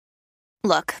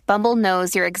Look, Bumble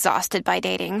knows you're exhausted by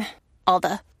dating. All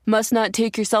the must not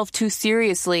take yourself too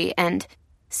seriously and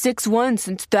 6'1"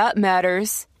 since that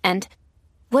matters. And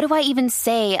what do I even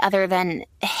say other than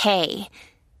hey?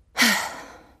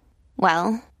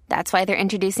 Well, that's why they're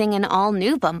introducing an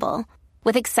all-new Bumble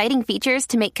with exciting features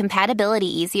to make compatibility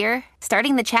easier,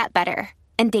 starting the chat better,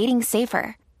 and dating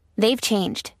safer. They've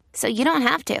changed, so you don't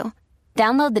have to.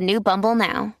 Download the new Bumble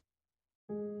now.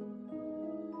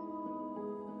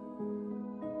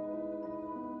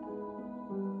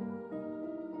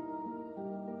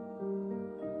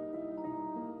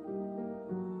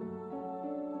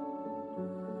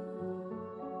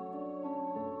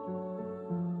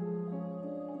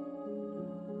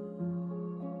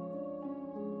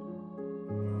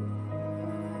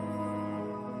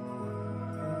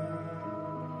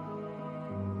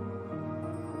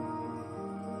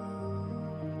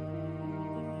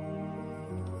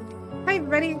 Hi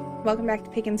everybody, welcome back to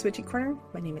Pagan's Witchy Corner.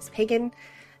 My name is Pagan,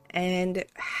 and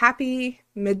happy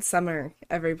midsummer,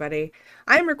 everybody.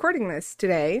 I'm recording this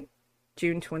today,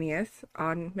 June 20th,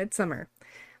 on midsummer.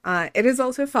 It is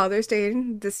also Father's Day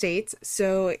in the States,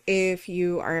 so if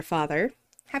you are a father,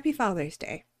 happy Father's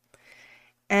Day.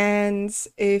 And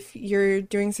if you're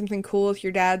doing something cool with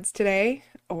your dads today,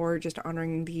 or just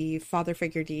honoring the father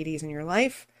figure deities in your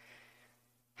life,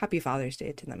 happy Father's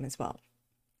Day to them as well.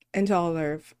 And to all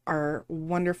of our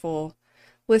wonderful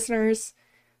listeners,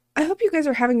 I hope you guys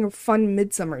are having a fun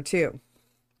midsummer too.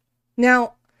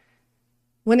 Now,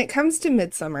 when it comes to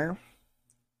midsummer,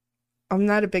 I'm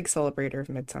not a big celebrator of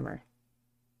midsummer.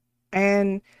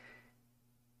 And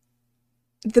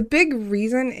the big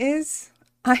reason is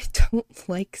I don't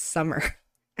like summer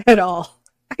at all.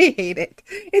 I hate it.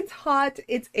 It's hot,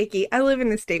 it's icky. I live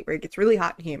in a state where it gets really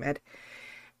hot and humid.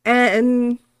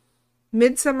 And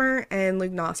Midsummer and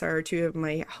Lughnasadh are two of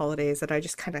my holidays that I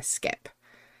just kind of skip.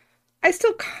 I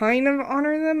still kind of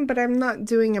honor them, but I'm not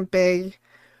doing a big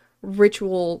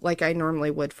ritual like I normally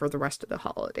would for the rest of the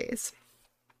holidays.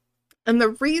 And the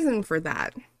reason for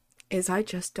that is I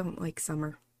just don't like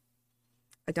summer.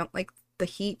 I don't like the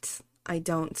heat. I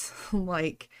don't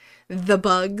like the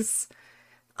bugs.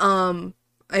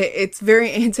 It's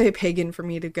very anti-pagan for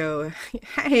me to go,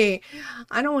 hey,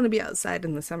 I don't want to be outside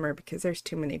in the summer because there's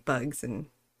too many bugs and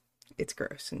it's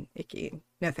gross and icky.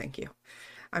 No, thank you.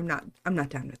 I'm not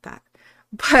down with that.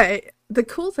 But the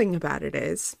cool thing about it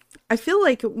is, I feel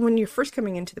like when you're first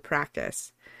coming into the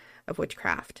practice of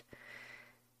witchcraft,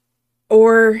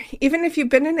 or even if you've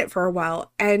been in it for a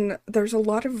while, and there's a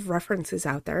lot of references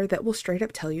out there that will straight up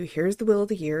tell you, here's the wheel of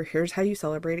the year, here's how you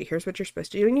celebrate it, here's what you're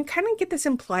supposed to do. And you kind of get this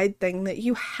implied thing that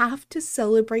you have to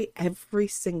celebrate every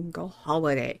single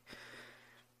holiday.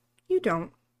 You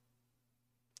don't.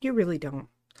 You really don't.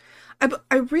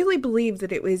 I really believe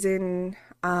that it was in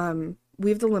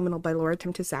Weave the Liminal by Laura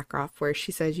Tempest Zakroff, where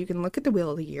she says you can look at the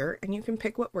wheel of the year and you can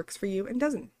pick what works for you and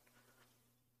doesn't.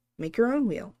 Make your own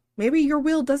wheel. Maybe your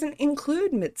wheel doesn't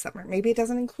include midsummer. Maybe it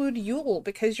doesn't include Yule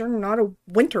because you're not a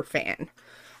winter fan.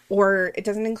 Or it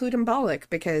doesn't include Symbolic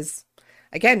because,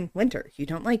 again, winter, you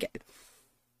don't like it.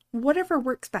 Whatever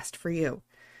works best for you.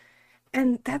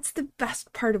 And that's the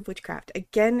best part of witchcraft.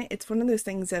 Again, it's one of those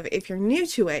things of, if you're new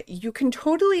to it, you can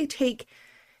totally take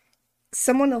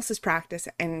someone else's practice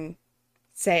and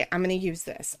say, I'm going to use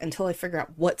this until I figure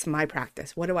out what's my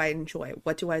practice. What do I enjoy?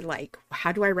 What do I like?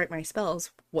 How do I write my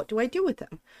spells? What do I do with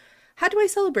them? How do I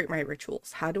celebrate my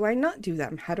rituals? How do I not do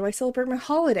them? How do I celebrate my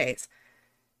holidays?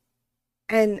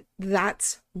 And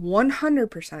that's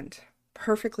 100%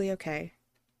 perfectly okay.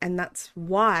 And that's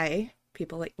why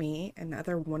people like me and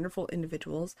other wonderful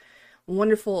individuals,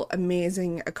 wonderful,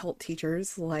 amazing occult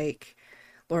teachers like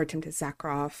Laura Tempest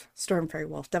Zakroff, Storm Fairy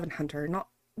Wolf, Devin Hunter, not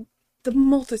the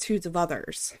multitudes of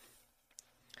others,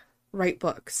 write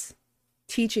books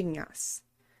teaching us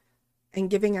and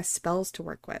giving us spells to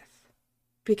work with,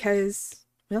 because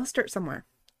we all start somewhere.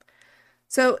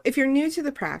 So if you're new to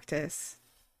the practice,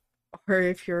 or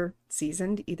if you're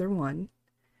seasoned, either one,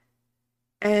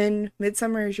 and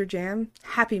midsummer is your jam,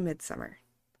 happy midsummer.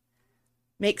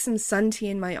 Make some sun tea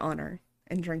in my honor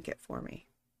and drink it for me.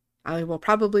 I will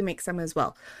probably make some as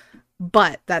well.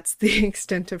 But that's the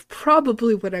extent of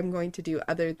probably what I'm going to do,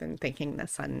 other than thanking the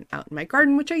sun out in my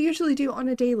garden, which I usually do on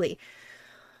a daily.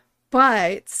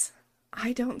 But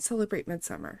I don't celebrate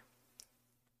midsummer.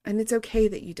 And it's okay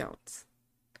that you don't.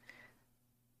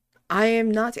 I am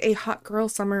not a hot girl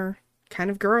summer kind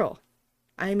of girl.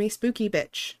 I am a spooky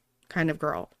bitch kind of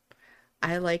girl.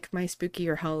 I like my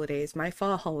spookier holidays, my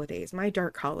fall holidays, my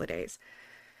dark holidays.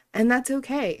 And that's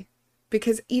okay,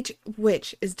 because each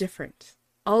witch is different.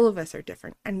 All of us are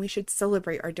different, and we should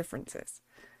celebrate our differences.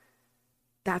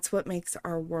 That's what makes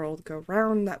our world go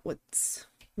round. That what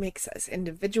makes us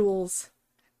individuals.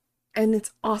 And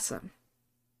it's awesome.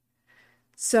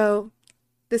 So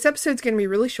this episode's going to be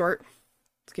really short.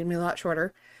 It's going to be a lot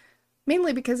shorter.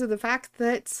 Mainly because of the fact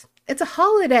that it's a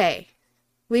holiday.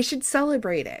 We should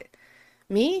celebrate it.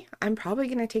 Me, I'm probably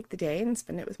going to take the day and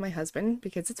spend it with my husband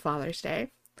because it's Father's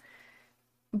Day.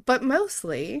 But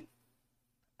mostly,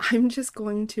 I'm just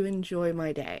going to enjoy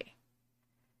my day.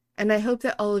 And I hope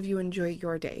that all of you enjoy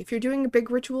your day. If you're doing a big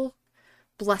ritual,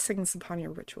 blessings upon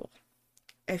your ritual.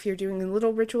 If you're doing a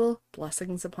little ritual,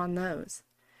 blessings upon those.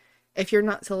 If you're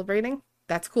not celebrating,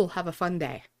 that's cool. Have a fun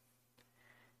day.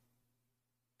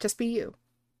 Just be you.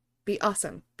 Be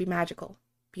awesome. Be magical.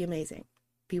 Be amazing.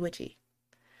 Be witchy.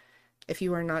 If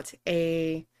you are not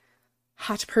a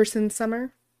hot person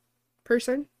summer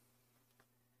person,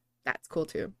 that's cool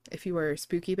too. If you are a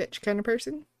spooky bitch kind of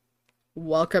person,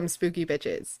 welcome spooky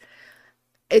bitches.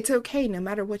 It's okay no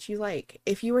matter what you like.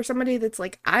 If you are somebody that's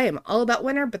like, I am all about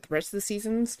winter, but the rest of the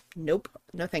seasons, nope,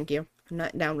 no thank you. I'm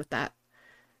not down with that.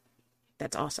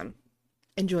 That's awesome.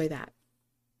 Enjoy that.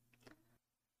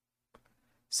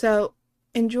 So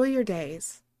enjoy your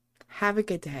days. Have a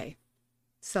good day.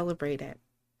 Celebrate it.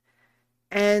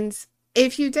 And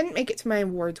if you didn't make it to my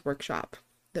awards workshop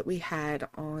that we had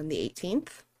on the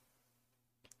 18th,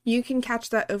 you can catch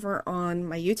that over on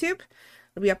my YouTube.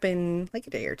 It'll be up in like a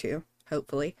day or two,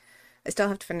 hopefully. I still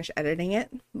have to finish editing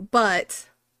it, but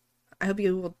I hope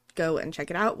you will go and check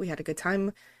it out. We had a good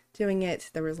time doing it.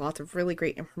 There was lots of really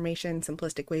great information,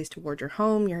 simplistic ways to ward your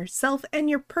home, yourself, and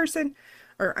your person,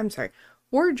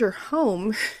 ward your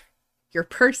home, your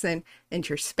person, and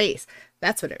your space.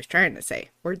 That's what I was trying to say.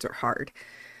 Words are hard.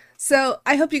 So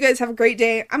I hope you guys have a great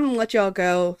day. I'm going to let y'all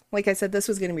go. Like I said, this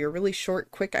was going to be a really short,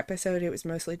 quick episode. It was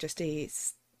mostly just a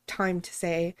time to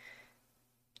say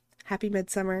happy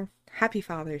midsummer, happy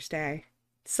Father's Day.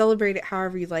 Celebrate it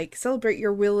however you like. Celebrate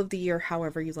your wheel of the year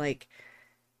however you like.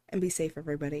 And be safe,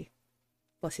 everybody.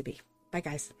 Blessed be. Bye,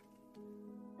 guys.